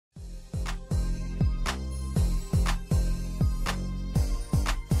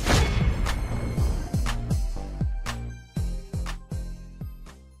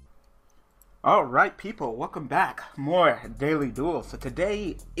Alright people, welcome back. More Daily Duels. So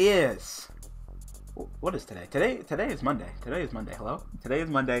today is... What is today? Today is Monday. Today is Monday. Hello? Today is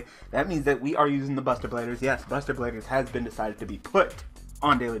Monday. That means that we are using the Buster Bladers. Yes, Buster Bladers has been decided to be put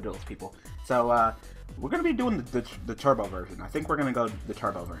on Daily Duels, people. So, we're going to be doing the turbo version. I think we're going to go the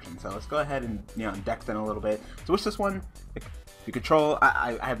turbo version. So let's go ahead and, deck in a little bit. So what's this one? You control.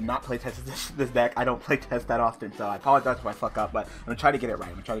 I have not play tested this deck. I don't play test that often, so I apologize if I fuck up, but I'm going to try to get it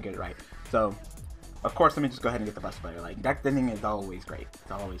right. So, of course, let me just go ahead and get the Buster Blader. Like, deck thinning is always great.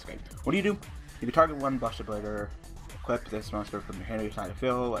 It's always great. What do? You can target one Buster Blader, equip this monster from your hand to your side of the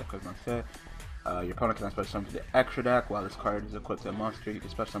field, like equip monster. Your opponent can special summon to the extra deck. While this card is equipped to a monster, you can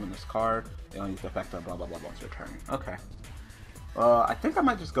special summon this card. They only use the effect of blah blah blah once your turn. Okay. I think I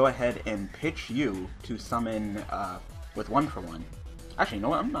might just go ahead and pitch you to summon with 1-for-1. Actually, you know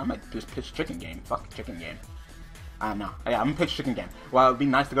what? I might just pitch Chicken Game. Fuck Chicken Game. No. Yeah, I'm gonna pitch Chicken Game. Well, it'd be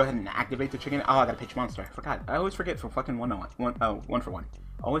nice to go ahead and activate the Chicken. Oh, I gotta pitch Monster. I forgot. I always forget from fucking 1-for-1.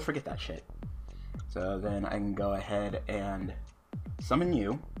 Always forget that shit. So then I can go ahead and summon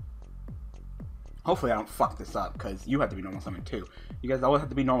you. Hopefully I don't fuck this up, because you have to be normal summon too. You guys always have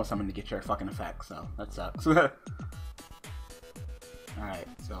to be normal summon to get your fucking effects, so that sucks. Alright,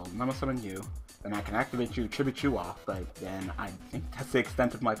 so normal summon you. Then I can activate you, tribute you off, but then I think that's the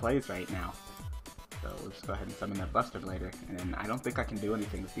extent of my plays right now. So we'll just go ahead and summon that Buster Blader, and then I don't think I can do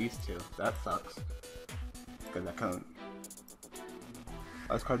anything with these two. That sucks. Because I can't.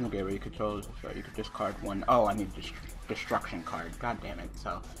 Last card in the game where you control, so you could discard one. Oh, I need a destruction card. God damn it.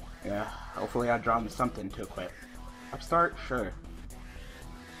 So, yeah, hopefully I draw me something to equip. Upstart? Sure.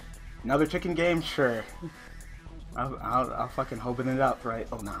 Another Chicken Game? Sure. I'll fucking open it up, right?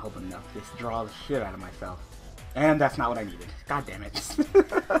 Oh, not open it up. Just draw the shit out of myself. And that's not what I needed. God damn it.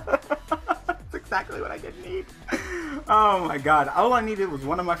 That's exactly what I didn't need. Oh my god. All I needed was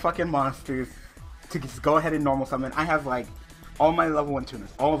one of my fucking monsters to just go ahead and normal summon. I have like all my level 1 tuners.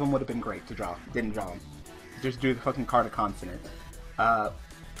 All of them would have been great to draw. Didn't draw them. Just do the fucking card of consonant.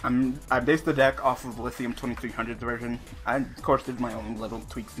 I based the deck off of Lithium 2300's version. I, of course, did my own little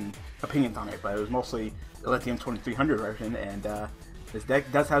tweaks and opinions on it, but it was mostly the Lithium 2300 version, and this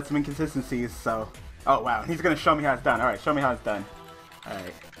deck does have some inconsistencies, so... Oh, wow, he's gonna show me how it's done. Alright, show me how it's done.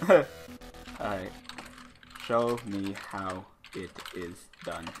 Alright. Alright. Show me how it is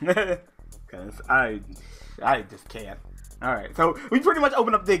done. Because I just can't. Alright, so we pretty much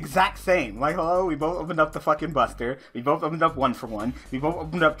opened up the exact same. Like, hello, we both opened up the fucking Buster. We both opened up 1-for-1. We both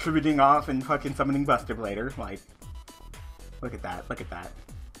opened up tributing off and fucking summoning Buster Blader. Like, look at that. Look at that.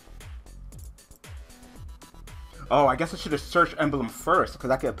 Oh, I guess I should have searched Emblem first,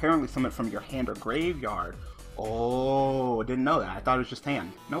 because I could apparently summon it from your hand or graveyard. Oh, didn't know that. I thought it was just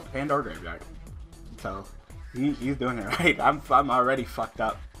hand. Nope, hand or graveyard. So, he's doing it right. I'm already fucked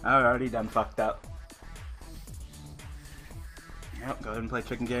up. I'm already done fucked up. Yep, go ahead and play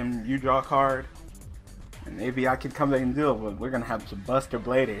Chicken Game. You draw a card. And maybe I could come back and deal, but we're gonna have some Buster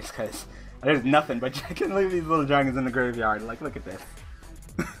Bladers, because there's nothing but I can leave these little dragons in the graveyard. Like, look at this.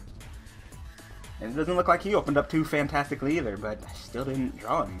 And it doesn't look like he opened up too fantastically either, but I still didn't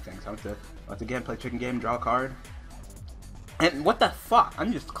draw anything. So I'm going to, once again, play Chicken Game, draw a card. And what the fuck?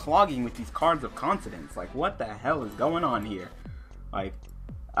 I'm just clogging with these cards of consonants. Like, what the hell is going on here? Like,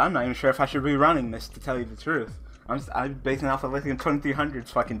 I'm not even sure if I should be running this, to tell you the truth. I'm basing it off of Lithium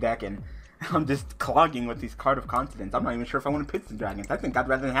 2300's fucking deck, and I'm just clogging with these card of consonants. I'm not even sure if I want to pitch the dragons. I think I'd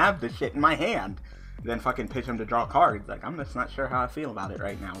rather have this shit in my hand than fucking pitch them to draw cards. Like, I'm just not sure how I feel about it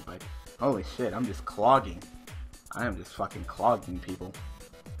right now, but holy shit, I'm just clogging. I am just fucking clogging, people.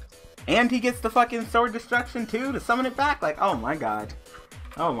 And he gets the fucking sword destruction too to summon it back. Like, oh my god.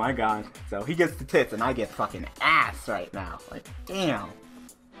 Oh my god. So he gets the tits and I get fucking ass right now. Like, damn.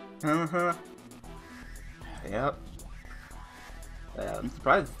 Yep. I'm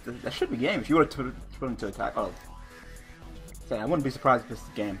surprised. That should be game. If you were to put him to attack. Oh. Say, I wouldn't be surprised if this is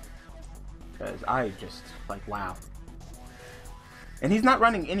game. Because I just, like, wow. And he's not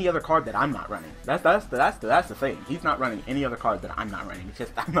running any other card that I'm not running. That's the thing. He's not running any other card that I'm not running. It's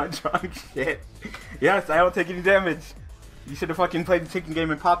just I'm not drawing shit. Yes, I don't take any damage. You should have fucking played the Chicken Game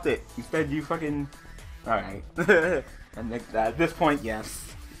and popped it. Instead, you fucking... Alright. And at this point,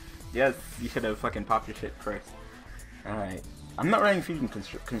 yes. Yes, you should have fucking popped your shit first. Alright. I'm not running Fusion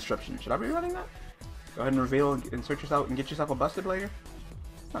Construction. Should I be running that? Go ahead and reveal and insert yourself and get yourself a Buster Blader.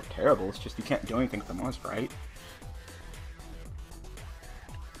 It's not terrible. It's just you can't do anything with the monster, right?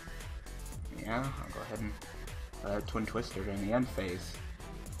 Yeah, I'll go ahead and Twin Twister during the end phase.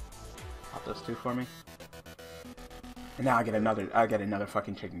 Pop those two for me. And now I get another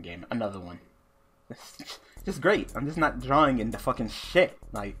fucking Chicken Game. Another one. It's just great. I'm just not drawing into fucking shit.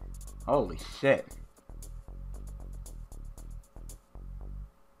 Like, Holy shit.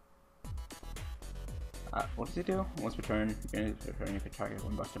 What does he do? Once per turn, you can target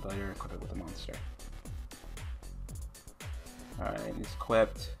one Buster Blade or equip it with a monster. Alright, he's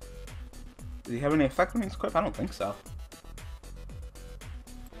equipped. Does he have any effect when he's equipped? I don't think so.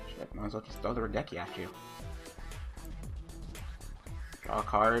 Shit, might as well just throw the Raigeki at you. Draw a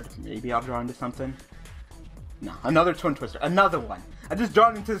card. Maybe I'll draw into something. No, another Twin Twister. Another one. I just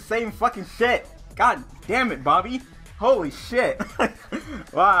drawn into the same fucking shit. God damn it, Bobby. Holy shit.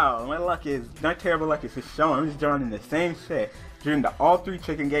 Wow, my terrible luck is just showing. I'm just drawing in the same shit. Drew into all 3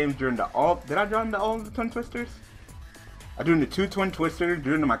 chicken games, did I draw into all the Twin Twisters? I drew into 2 Twin Twisters,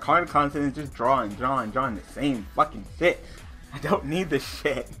 drew into my card constant, just drawing the same fucking shit. I don't need this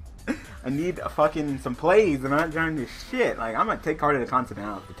shit. I need some plays, and I'm not drawing this shit. Like, I'm gonna take card of the constant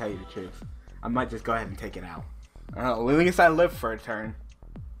out, to tell you the truth. I might just go ahead and take it out. At least I live for a turn.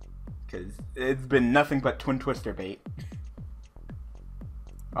 Because it's been nothing but Twin Twister bait.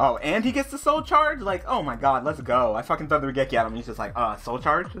 Oh, and he gets the Soul Charge? Like, oh my god, let's go. I fucking throw the Raigeki at him, and he's just like, Soul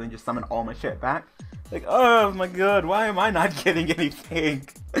Charge? And then just summon all my shit back. Like, oh my god, why am I not getting anything?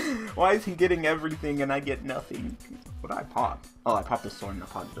 Why is he getting everything and I get nothing? What did I pop? Oh, I popped the sword and I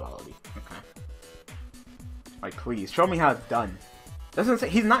popped duality. Okay. Like, please, show me how it's done. Doesn't say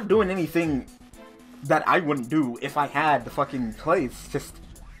he's not doing anything that I wouldn't do if I had the fucking plays. Just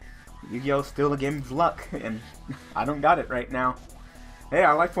Yu-Gi-Oh! Still a game of luck, and I don't got it right now. Hey,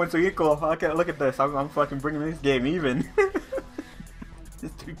 our life points are equal. Okay, look at this. I'm fucking bringing this game even.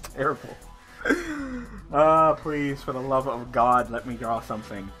 It's too terrible. Please, for the love of God, let me draw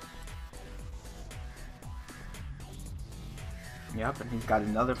something. Yep, and he's got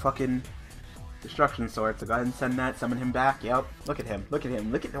another fucking Destruction Sword, so go ahead and send that, summon him back. Yep, look at him, look at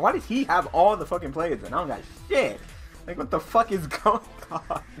him, look at why does he have all the fucking plays and I don't got shit? Like, what the fuck is going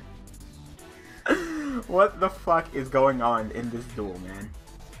on? What the fuck is going on in this duel, man?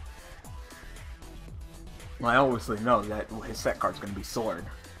 Well, I obviously know that his set card's gonna be Sword,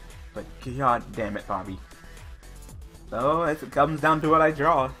 but god damn it, Bobby. So, it comes down to what I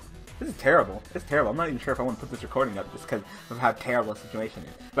draw. This is terrible. It's terrible. I'm not even sure if I want to put this recording up just because of how terrible the situation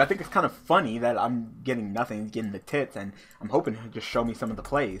is. But I think it's kind of funny that I'm getting nothing, getting the tits, and I'm hoping he'll just show me some of the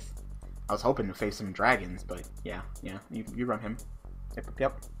plays. I was hoping to face some dragons, but yeah, you run him.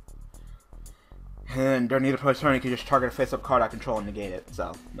 Yep. And during either player's turn, you can just target a face-up card I control and negate it.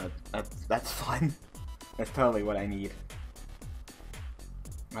 So, that's fun. That's totally what I need.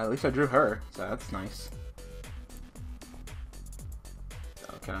 Well, at least I drew her, so that's nice.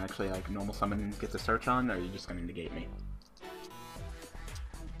 Can I actually, like, normal summon and get the search on, or are you just gonna negate me?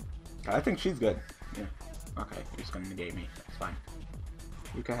 I think she's good. Yeah. Okay, you're just gonna negate me. That's fine.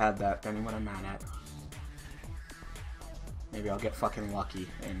 You can have that, depending what I'm mad at. Maybe I'll get fucking lucky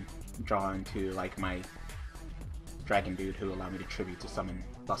and draw into, like, my dragon dude who allow me to tribute to summon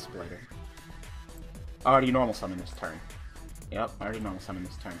Buster Blader. Already normal summon this turn. Yep, already normal summon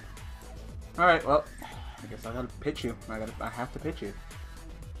this turn. Alright, well, I guess I gotta pitch you. I have to pitch you.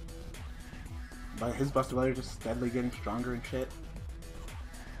 But his Buster Blader just steadily getting stronger and shit.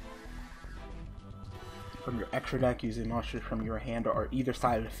 From your extra deck, using monsters from your hand or either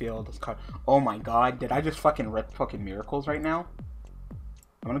side of the field. This card. Oh my god, did I just fucking rip fucking miracles right now?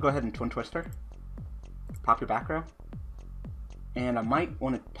 I'm gonna go ahead and Twin Twister. Pop your back row. And I might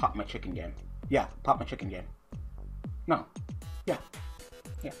want to pop my chicken game. Yeah, pop my chicken game. No. Yeah.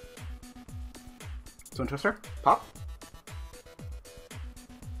 Twin Twister. Pop.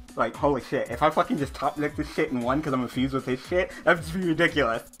 Like, holy shit, if I fucking just top deck this shit in one because I'm infused with his shit, that'd just be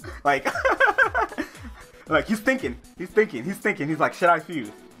ridiculous. Like, like, he's thinking, he's like, should I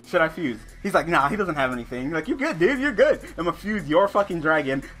fuse? He's like, nah, he doesn't have anything. Like, you're good, dude, you're good. I'm gonna fuse your fucking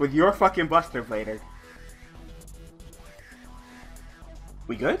dragon with your fucking Buster Blader.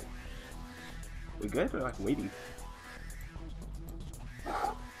 We good? We're like waiting.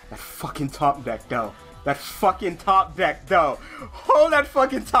 That fucking top deck, though. Oh, that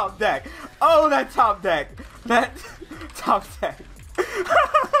fucking top deck. Oh, that top deck. That top deck.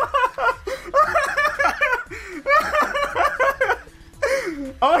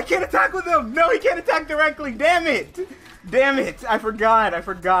 Oh, I can't attack with him. No, he can't attack directly. Damn it. I forgot.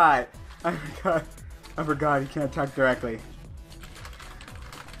 He can't attack directly.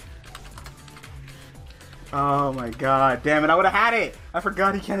 Oh my god. Damn it. I would have had it. I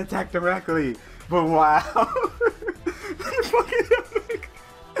forgot he can't attack directly. But wow.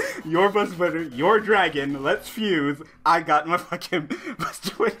 Your Buster Blader, your dragon, let's fuse. I got my fucking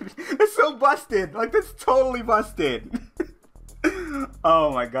Buster Blader. That's so busted. Like, that's totally busted.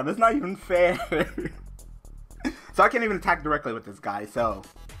 Oh my god, that's not even fair. So I can't even attack directly with this guy, so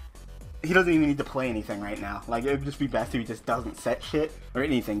he doesn't even need to play anything right now. Like, it would just be best if he just doesn't set shit or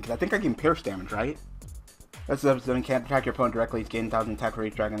anything, because I think I can pierce damage, right? That's the episode. Can't attack your opponent directly. Gain 1,000 attack for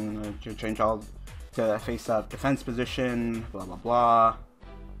each dragon. To change all to face-up defense position. Blah blah blah.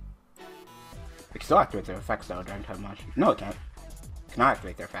 It can still activate their effects though. Dragon type monster. No, it can't. It cannot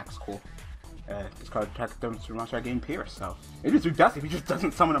activate their effects. Cool. Discard attack them through monster. I gain pierce. So it just do dust if he just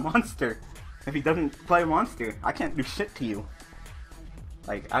doesn't summon a monster. If he doesn't play a monster, I can't do shit to you.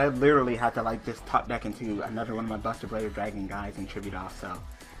 Like, I literally had to like just top deck into another one of my Buster Blader Dragon guys and tribute off. So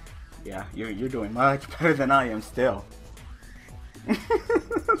yeah, you're doing much better than I am still.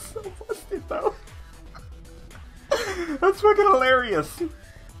 That's so busted though. That's fucking hilarious.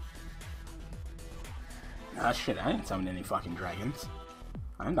 Ah shit, I didn't summon any fucking dragons.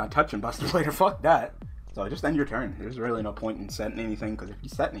 I'm not touching Buster Blader, fuck that. So just end your turn. There's really no point in setting anything, because if you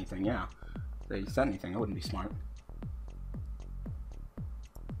set anything, yeah. If you set anything, it wouldn't be smart.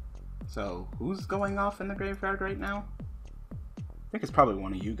 So, who's going off in the graveyard right now? I think it's probably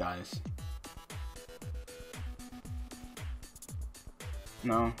one of you guys.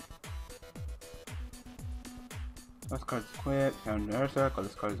 No. This card's quick, down to Ursa,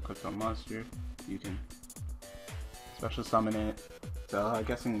 this card is equipped to a monster. You can special summon it. So I'm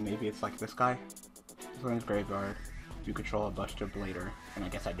guessing maybe it's like this guy. This one's graveyard. You control a Buster Blader, and I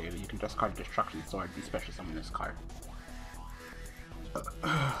guess I do. You can discard Destruction Sword and special summon this card.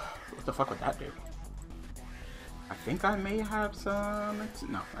 What the fuck would that do? I think I may have some...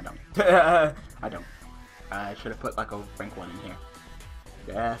 No, I don't. I don't. I should have put like a rank 1 in here.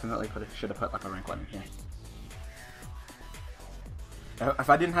 Definitely should have put like a rank 1 in here. If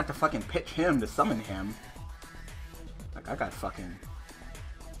I didn't have to fucking pitch him to summon him, like I got fucking...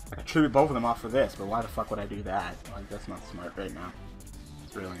 I could tribute both of them off for this, but why the fuck would I do that? Like, that's not smart right now.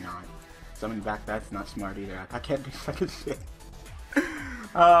 It's really not. Summoning back, that's not smart either. I can't do fucking shit.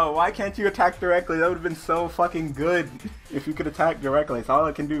 Why can't you attack directly? That would have been so fucking good if you could attack directly. So all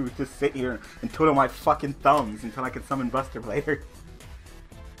I can do is just sit here and twiddle my fucking thumbs until I can summon Buster Blader.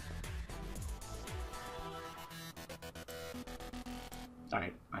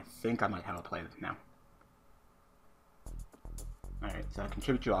 Alright, I think I might have a play now. Alright, so I can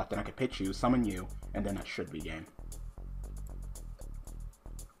tribute you off, then I can pitch you, summon you, and then that should be game.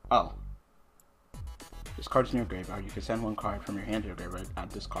 Oh. This card's in your graveyard. You can send one card from your hand to your graveyard,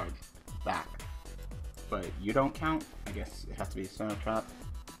 add this card back. But you don't count? I guess it has to be a center trap.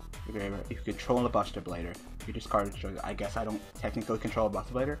 Your graveyard. If you control a Buster Blader, you discard it. I guess I don't technically control a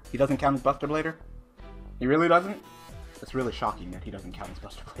Buster Blader. He doesn't count as Buster Blader? He really doesn't? That's really shocking that he doesn't count as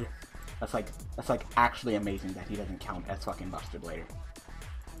Buster Blader. That's like actually amazing that he doesn't count as fucking Buster Blader.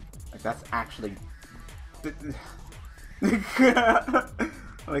 Like, that's actually...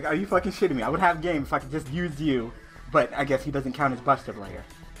 Like, are you fucking shitting me? I would have game if I could just use you, but I guess he doesn't count as Buster Blader.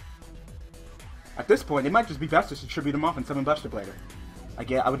 At this point, it might just be best to tribute him off and summon Buster Blader.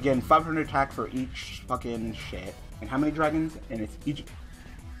 I would get 500 attack for each fucking shit. And how many dragons? And it's each...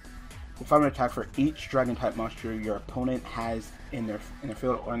 500 attack for each dragon type monster your opponent has in their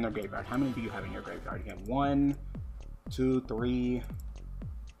field or in their graveyard. How many do you have in your graveyard? You have 1, 2, 3,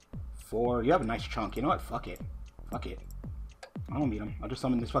 4. You have a nice chunk. You know what? Fuck it. Fuck it. I don't beat him. I'll just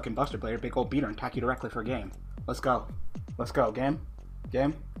summon this fucking Buster Blader, big old beater, and attack you directly for a game. Let's go. Let's go. Game?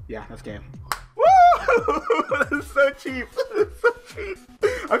 Game? Yeah, that's game. Woo! That's so cheap. That's so cheap.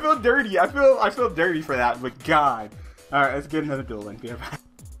 I feel dirty. I feel dirty for that, but God. Alright, let's get another duel and be right back.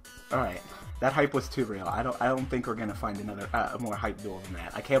 Alright. That hype was too real. I don't think we're gonna find another a more hype duel than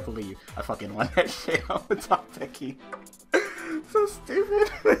that. I can't believe I fucking won that shit on the top decky. So stupid.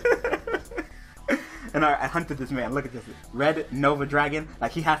 And I hunted this man. Look at this. Red Nova Dragon.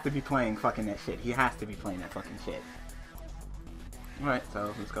 Like, he has to be playing fucking that shit. He has to be playing that fucking shit. Alright,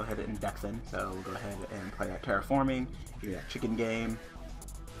 so let's go ahead and dex in. So we'll go ahead and play that Terraforming. Do that chicken game.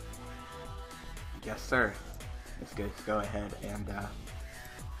 Yes, sir. Let's go ahead and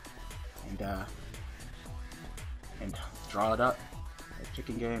draw it up. That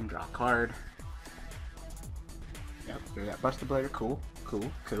chicken game. Draw a card. Yep, do that Buster Blader. Cool.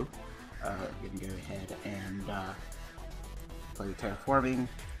 Cool. Cool. We can go ahead and play the Terraforming.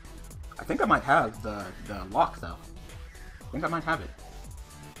 I think I might have the lock though. I think I might have it.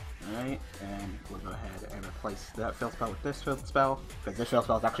 Alright, and we'll go ahead and replace that field spell with this field spell, because this field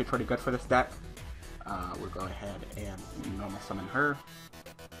spell is actually pretty good for this deck. We'll go ahead and normal summon her.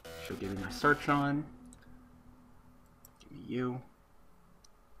 She'll give me my search on. Give me you.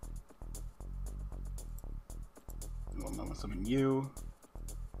 We'll normal summon you.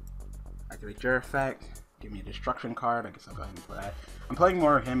 Activate your effect. Give me a destruction card. I guess I'll go ahead and play that. I'm playing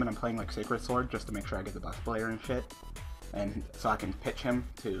more of him, and I'm playing like Sacred Sword just to make sure I get the Buster Blader and shit. and so I can pitch him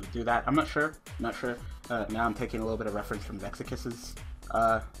to do that. I'm not sure. Not sure. Now I'm taking a little bit of reference from Vexicus's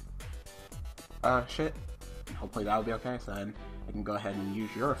shit. Hopefully that'll be okay. So then I can go ahead and use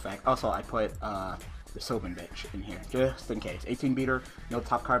your effect. Also, I put the Sobin bitch in here just in case. 18 beater, no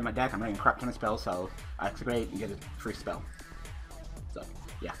top card in my deck. I'm running a crap ton of spells, so I activate and get a free spell. So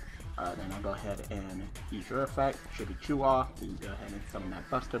yeah. Then I'll go ahead and use your effect. Should be chew off. You can go ahead and summon that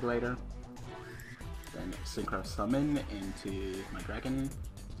Buster Blader. Then synchro summon into my dragon.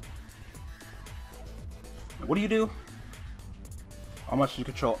 Now, what do you do? How much do you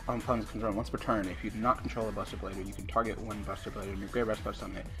control on opponent's control? Once per turn, if you do not control a Buster Blader, you can target one Buster Blader and your Grave Rest Buster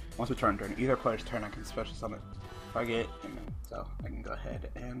summon it. Once per turn, during either player's turn, I can special summon target, and then, so I can go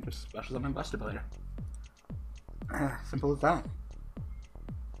ahead and just special summon Buster Blader. Simple as that.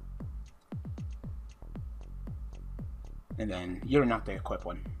 And then you're not the equip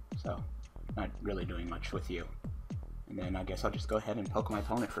one, so not really doing much with you. And then I guess I'll just go ahead and poke my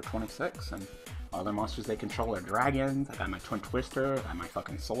opponent for 26, and all the monsters they control are dragons. I got my Twin Twister, I got my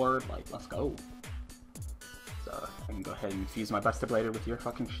fucking sword, like, let's go. So I can go ahead and fuse my Buster Blader with your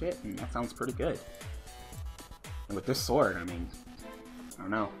fucking shit, and that sounds pretty good. And with this sword, I mean, I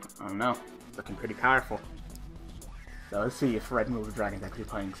don't know, it's looking pretty powerful. So let's see if Red Move Dragon's actually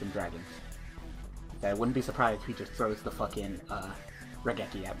playing some dragons. I wouldn't be surprised if he just throws the fucking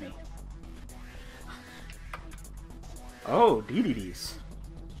Regeki at me. Oh, DDDs.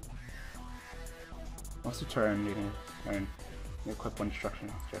 Once a turn, you can equip one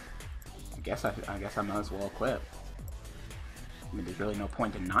instruction. Sure. I guess I might as well equip. I mean, there's really no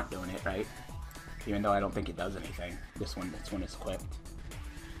point in not doing it, right? Even though I don't think it does anything. This one is equipped.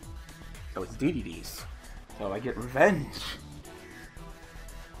 So it's DDDs. So I get revenge.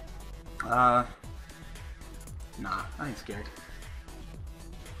 Nah, I ain't scared.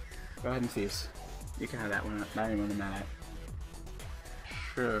 Go ahead and fuse. You can have that one. Not even mad at.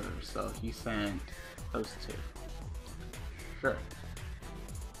 Sure, so he sent those two. Sure.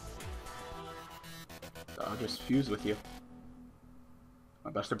 So I'll just fuse with you.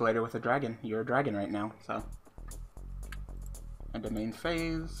 My Buster Blader with a dragon. You're a dragon right now, so. End of main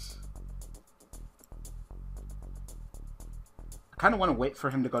phase. I kind of want to wait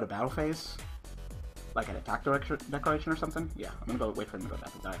for him to go to battle phase. Like an attack declaration or something? Yeah, I'm gonna go wait for him to go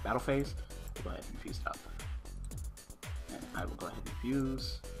back to battle phase. We'll go ahead and fuse it up. And I will go ahead and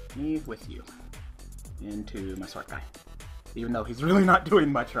fuse me with you into my sword guy. Even though he's really not doing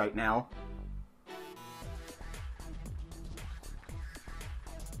much right now.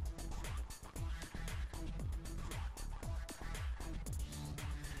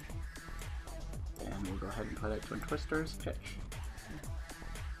 And we'll go ahead and play that Twin Twisters pitch.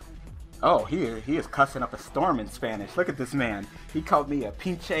 Oh, he is cussing up a storm in Spanish. Look at this man. He called me a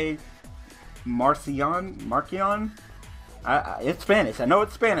pinche Marcion? It's Spanish. I know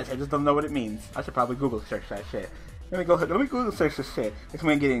it's Spanish. I just don't know what it means. I should probably Google search that shit. Let me Google search this shit. This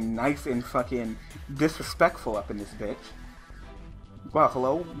man getting nice and fucking disrespectful up in this bitch. Wow,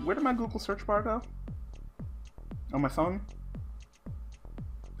 hello? Where did my Google search bar go? On my phone?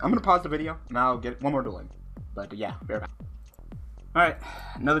 I'm gonna pause the video and I'll get one more duel in. But yeah, bear back. Alright,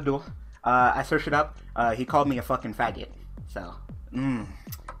 another duel. I searched it up. He called me a fucking faggot. So,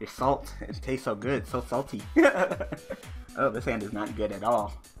 your salt, it tastes so good, so salty. Oh, this hand is not good at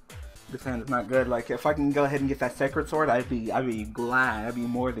all. This hand is not good. Like, if I can go ahead and get that Sacred Sword, I'd be glad, I'd be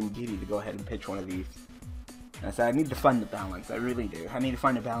more than giddy to go ahead and pitch one of these. And so I need to find the balance, I really do. I need to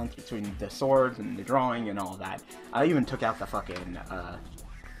find a balance between the swords and the drawing and all that. I even took out the fucking,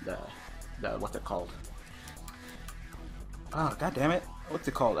 what's it called? Oh, god damn it. What's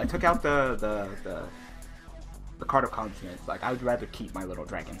it called? I took out the card of consonants. Like, I would rather keep my little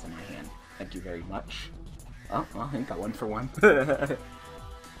dragons in my hand. Thank you very much. Oh, well, I think I got one for one. Got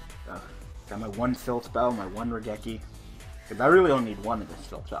my one fill spell, my one Regeki. Because I really only need one of this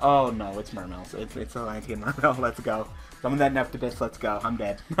fill spell. Oh, no, it's Mermails. It's a 19 Mermail. Let's go. Summon that Neptibus. Let's go. I'm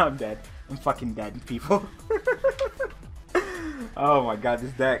dead. I'm dead. I'm fucking dead, people. Oh my god,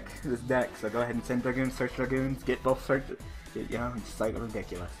 this deck. So go ahead and send Dragoons, search Dragoons, get both search. You know, it's like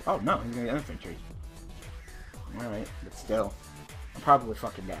ridiculous. Oh no, he's gonna get infantry. Alright, but still. I'm probably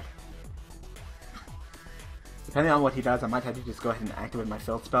fucking dead. Depending on what he does, I might have to just go ahead and activate my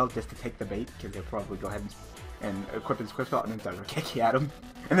field spell just to take the bait, because he'll probably go ahead and equip his quick spell and then start Regeki at him.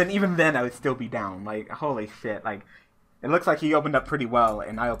 And then even then I would still be down. Like, holy shit, like, it looks like he opened up pretty well,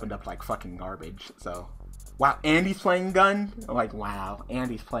 and I opened up like fucking garbage, so. Wow, and he's playing gun? Like, wow, and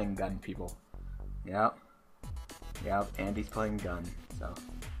he's playing gun, people. Yep, and he's playing gun, so.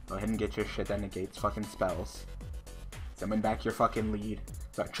 Go ahead and get your shit that negates fucking spells. Summon back your fucking lead.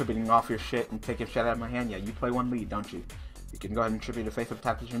 start tributing off your shit and taking shit out of my hand. Yeah, you play one lead, don't you? You can go ahead and tribute a face-up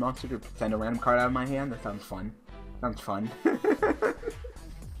attack to your monster to send a random card out of my hand. That sounds fun. Sounds fun.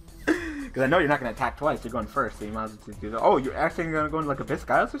 Because I know you're not going to attack twice. You're going first, so you might as well do that. Oh, you're actually going to go into like a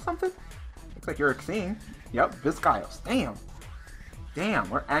Viscaios or something? Looks like you're seeing. Yep, Viscaios. Damn. Damn,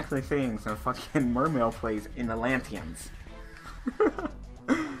 we're actually seeing some fucking Mermail plays in Atlanteans.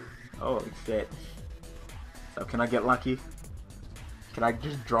 Holy shit. So can I get lucky? Can I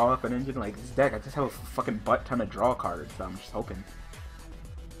just draw up an engine like this deck? I just have a fucking butt ton of draw cards, so I'm just hoping.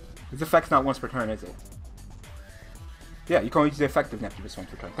 This effect's not once per turn, is it? Yeah, you can only use the effect of Neptubus once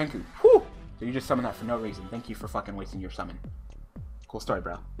per turn. Thank you. Whew! So you just summon that for no reason. Thank you for fucking wasting your summon. Cool story,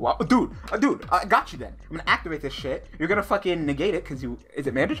 bro. Wow, dude, I got you then. I'm gonna activate this shit. You're gonna fucking negate it, because you... Is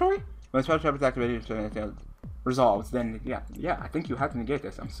it mandatory? When special trap is activated, resolves, then, yeah, I think you have to negate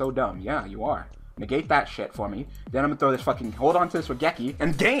this. I'm so dumb. Yeah, you are. Negate that shit for me. Then I'm gonna throw this fucking... Hold on to this Regeki,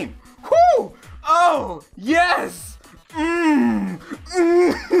 and game! Whoo! Oh! Yes! Mmm!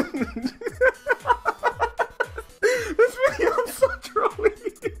 Mmm! This video is so trolly.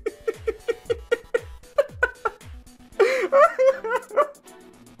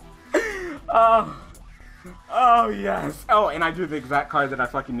 Oh yes. Oh, and I drew the exact card that I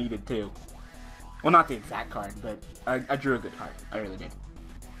fucking needed too. Well, not the exact card, but I drew a good card. I really did.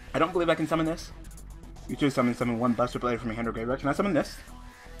 I don't believe I can summon this. You choose summon one Buster Blade from your hand or graveyard. Can I summon this?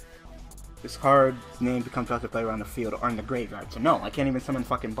 This card's name becomes out to play around the field or in the graveyard. So no, I can't even summon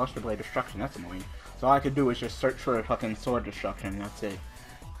fucking Buster Blade Destruction. That's annoying. So all I could do is just search for a fucking Sword Destruction. That's it.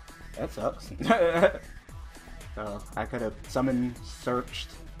 That sucks. So I could have summoned, searched,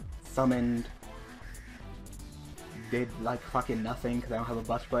 summoned, did like fucking nothing because I don't have a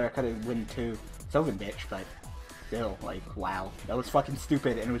Buster Blade. I could have win too. Sylvan bitch, but still, like, wow. That was fucking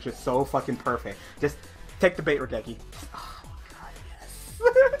stupid and it was just so fucking perfect. Just take the bait, Regeki. Oh god, yes.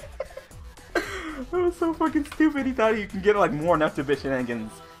 That was so fucking stupid. He thought you can get like more Neptubus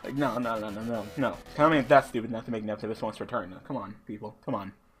shenanigans. Like, no. Tell me if that's stupid enough to make Neptubus once per turn. Come on, people. Come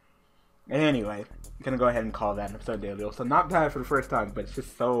on. Anyway, I'm gonna go ahead and call that an episode of Daily Duels. So not bad for the first time, but it's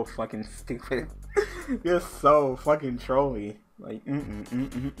just so fucking stupid. Just so fucking trolly. Like,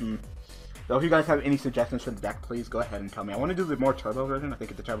 So if you guys have any suggestions for the deck, please go ahead and tell me. I want to do the more turbo version. I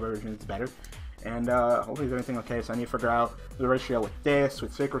think the turbo version is better. And hopefully there's everything okay. So I need to figure out the ratio with this,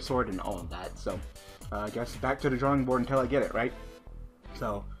 with Sacred Sword, and all of that. So I guess back to the drawing board until I get it, right?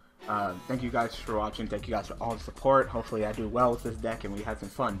 So thank you guys for watching. Thank you guys for all the support. Hopefully I do well with this deck and we had some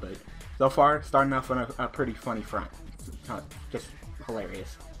fun. But so far, starting off on a pretty funny front. It's just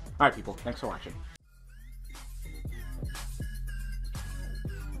hilarious. Alright people, thanks for watching.